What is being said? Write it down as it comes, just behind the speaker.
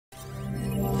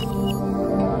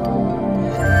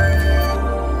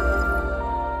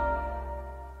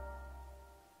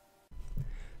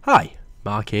Hi,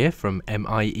 Mark here from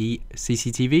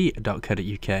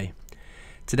MIECCTV.co.uk.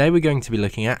 Today we're going to be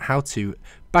looking at how to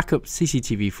back up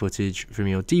CCTV footage from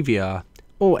your DVR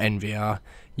or NVR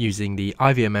using the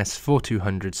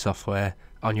iVMS-4200 software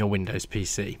on your Windows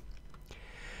PC.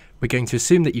 We're going to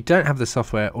assume that you don't have the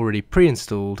software already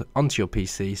pre-installed onto your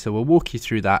PC, so we'll walk you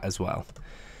through that as well.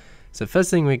 So first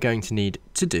thing we're going to need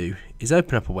to do is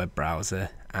open up a web browser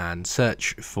and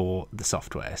search for the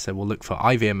software. So we'll look for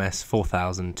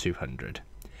iVMS-4200.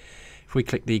 If we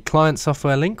click the client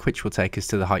software link, which will take us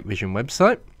to the Hikvision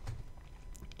website,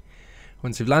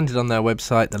 once we've landed on their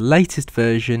website, the latest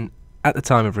version at the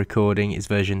time of recording is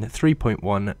version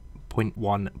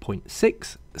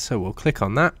 3.1.1.6. So we'll click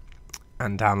on that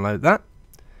and download that.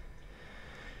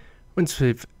 Once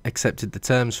we've accepted the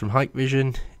terms from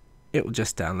Hikvision, it will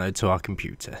just download to our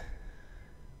computer.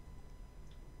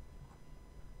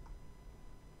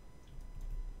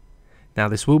 Now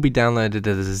this will be downloaded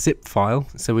as a zip file,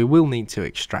 so we will need to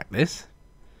extract this.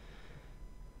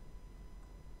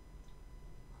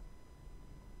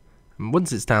 And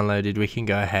once it's downloaded, we can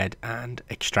go ahead and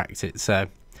extract it. So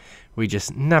we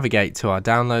just navigate to our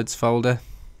downloads folder.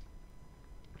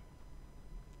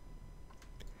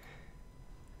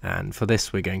 And for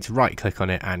this, we're going to right click on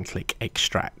it and click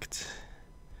extract.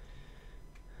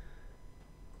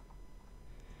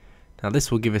 Now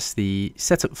this will give us the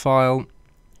setup file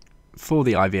for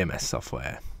the iVMS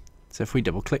software. So if we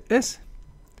double click this,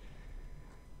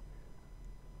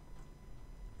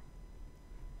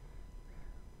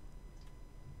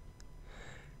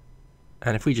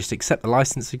 and if we just accept the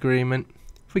license agreement,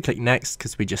 if we click next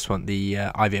because we just want the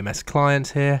iVMS client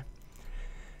here,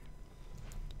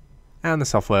 and the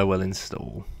software will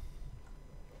install.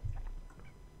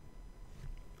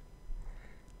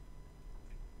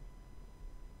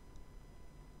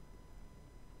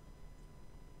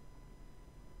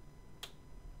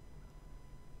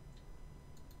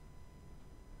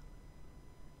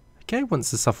 Okay, once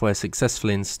the software is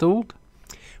successfully installed,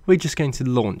 we're just going to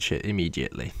launch it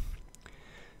immediately.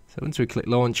 So once we click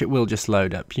launch, it will just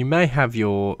load up. You may have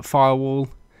your firewall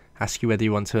ask you whether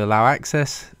you want to allow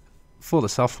access for the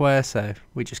software, so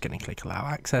we're just going to click allow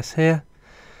access here,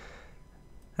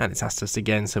 and it's asked us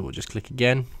again, so we'll just click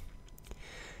again.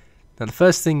 Now the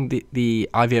first thing the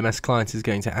iVMS client is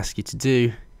going to ask you to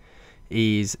do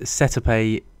is set up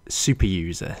a super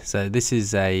user. So this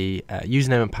is a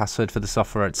username and password for the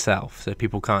software itself, so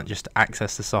people can't just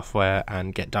access the software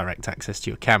and get direct access to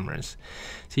your cameras.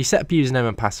 So you set up a username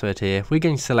and password here. We're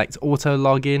going to select auto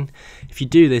login. If you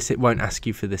do this, it won't ask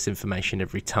you for this information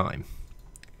every time.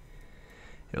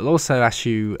 It will also ask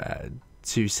you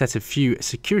to set a few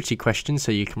security questions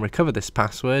so you can recover this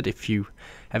password if you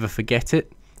ever forget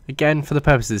it. Again, for the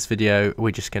purpose of this video,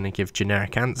 we're just going to give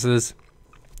generic answers,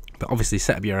 but obviously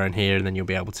set up your own here and then you'll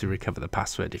be able to recover the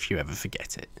password if you ever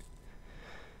forget it.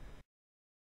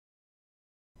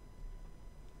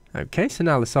 Okay, so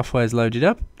now the software is loaded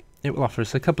up. It will offer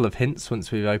us a couple of hints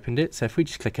once we've opened it, so if we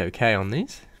just click OK on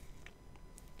these.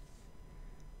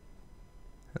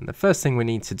 And the first thing we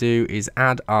need to do is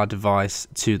add our device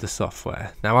to the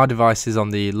software. Now our device is on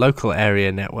the local area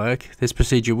network. This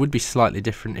procedure would be slightly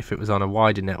different if it was on a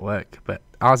wider network, but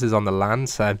ours is on the LAN,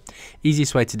 so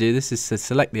easiest way to do this is to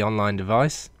select the online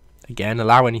device. Again,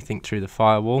 allow anything through the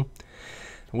firewall.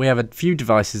 We have a few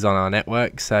devices on our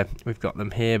network, so we've got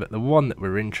them here, but the one that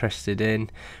we're interested in,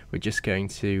 we're just going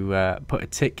to put a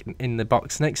tick in the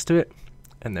box next to it,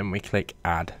 and then we click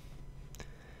add.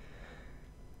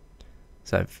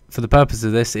 So for the purpose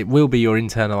of this, it will be your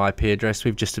internal IP address.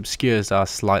 We've just obscured ours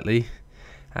slightly,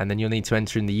 and then you'll need to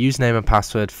enter in the username and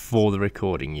password for the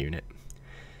recording unit.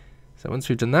 So once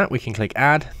we've done that, we can click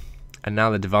add, and now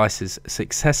the device is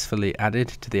successfully added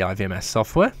to the iVMS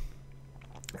software,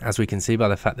 as we can see by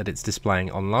the fact that it's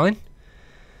displaying online.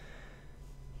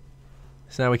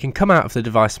 So now we can come out of the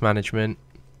device management,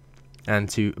 and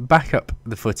to back up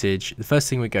the footage, the first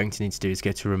thing we're going to need to do is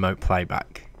go to remote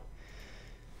playback.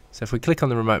 So if we click on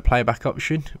the remote playback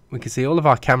option, we can see all of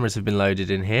our cameras have been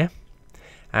loaded in here,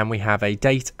 and we have a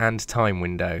date and time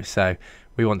window. So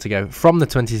we want to go from the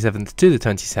 27th to the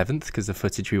 27th because the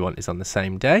footage we want is on the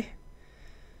same day.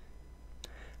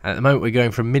 And at the moment we're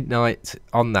going from midnight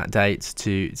on that date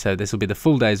to, so this will be the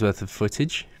full day's worth of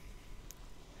footage.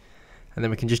 And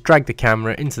then we can just drag the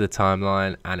camera into the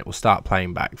timeline and it will start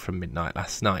playing back from midnight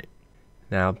last night.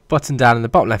 Now, button down in the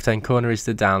bottom left hand corner is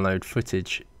the download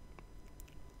footage.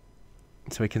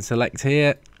 So we can select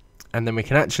here, and then we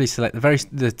can actually select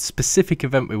the specific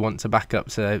event we want to back up.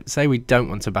 So say we don't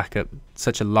want to back up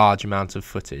such a large amount of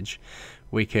footage,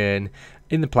 we can,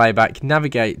 in the playback,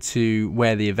 navigate to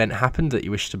where the event happened that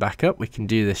you wish to back up. We can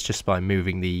do this just by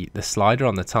moving the slider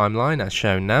on the timeline as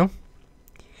shown now.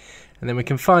 And then we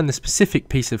can find the specific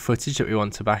piece of footage that we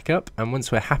want to back up, and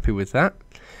once we're happy with that,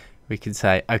 we can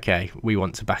say, okay, we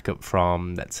want to back up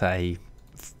from, let's say,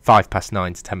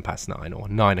 9:05 to 9:10, or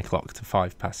 9 o'clock to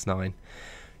 9:05. We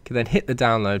can then hit the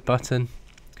download button,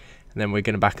 and then we're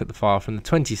going to back up the file from the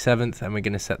 27th, and we're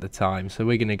going to set the time. So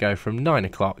we're going to go from 9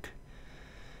 o'clock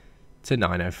to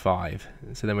 9:05.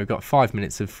 So then we've got 5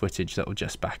 minutes of footage that will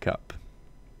just back up.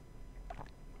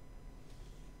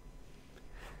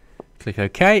 Click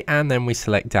OK, and then we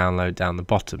select download down the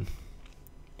bottom.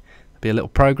 There'll be a little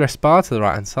progress bar to the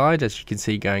right hand side, as you can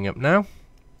see going up now.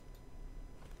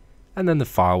 And then the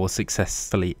file will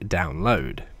successfully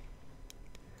download.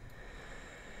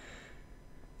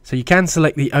 So you can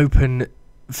select the open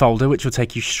folder, which will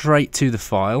take you straight to the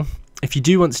file. If you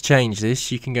do want to change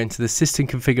this, you can go into the system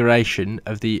configuration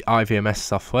of the iVMS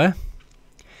software,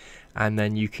 and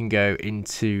then you can go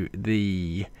into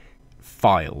the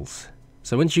files.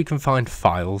 So once you can find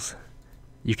files,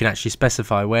 you can actually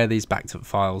specify where these backed up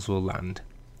files will land.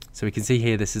 So we can see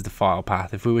here this is the file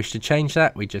path. If we wish to change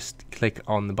that, we just click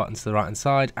on the button to the right hand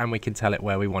side and we can tell it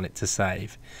where we want it to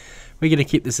save. We're going to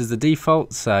keep this as the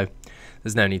default, so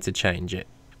there's no need to change it.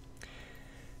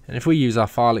 And if we use our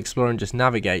file explorer and just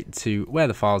navigate to where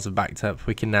the files are backed up,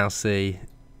 we can now see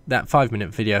that 5-minute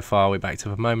video file we backed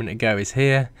up a moment ago is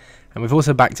here. And we've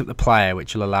also backed up the player,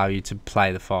 which will allow you to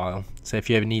play the file. So if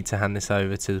you ever need to hand this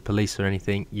over to the police or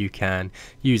anything, you can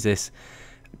use this,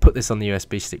 put this on the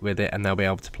USB stick with it, and they'll be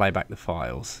able to play back the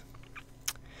files.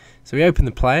 So we open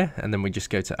the player, and then we just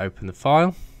go to open the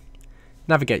file,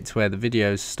 navigate to where the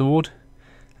video is stored,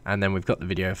 and then we've got the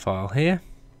video file here.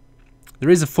 There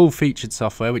is a full-featured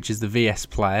software, which is the VS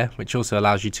Player, which also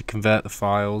allows you to convert the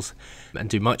files and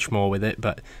do much more with it,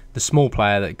 but the small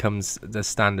player that comes as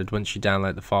standard once you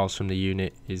download the files from the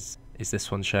unit is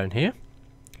this one shown here.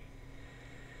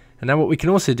 And now what we can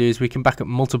also do is we can back up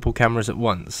multiple cameras at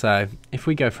once. So if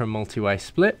we go for a multi-way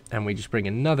split and we just bring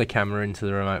another camera into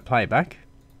the remote playback,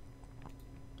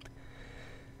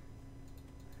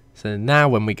 so now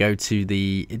when we go to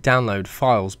the download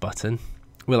files button,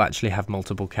 we'll actually have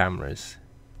multiple cameras.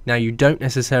 Now you don't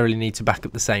necessarily need to back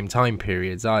up the same time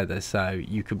periods either, so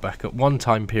you could back up one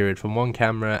time period from one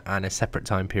camera and a separate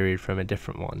time period from a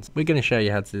different one. We're going to show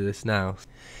you how to do this now.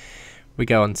 We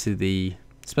go on to the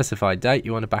specified date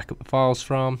you want to back up the files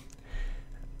from.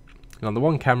 And on the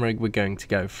one camera we're going to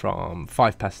go from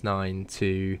 9:05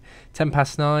 to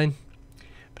 9:10.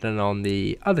 But then on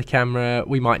the other camera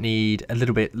we might need a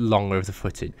little bit longer of the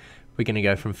footage. We're going to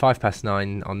go from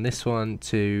 9:05 on this one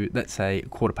to, let's say,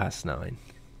 9:15.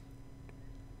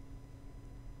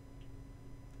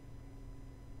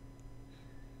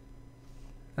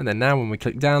 And then now when we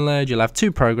click download, you'll have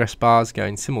two progress bars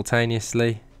going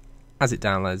simultaneously as it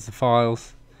downloads the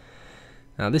files.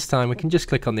 Now this time we can just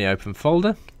click on the open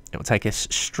folder. It will take us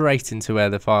straight into where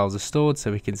the files are stored,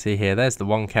 so we can see here there's the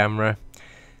one camera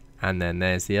and then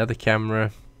there's the other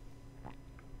camera.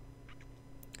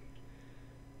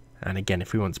 And again,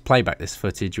 if we want to play back this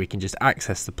footage, we can just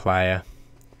access the player,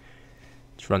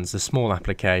 which runs the small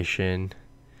application,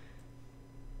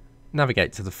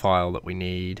 navigate to the file that we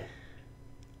need,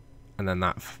 and then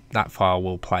that file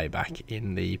will play back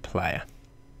in the player.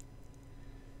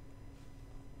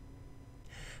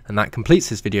 And that completes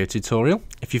this video tutorial.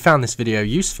 If you found this video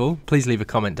useful, please leave a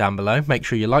comment down below, make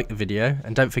sure you like the video,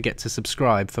 and don't forget to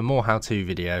subscribe for more how-to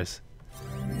videos.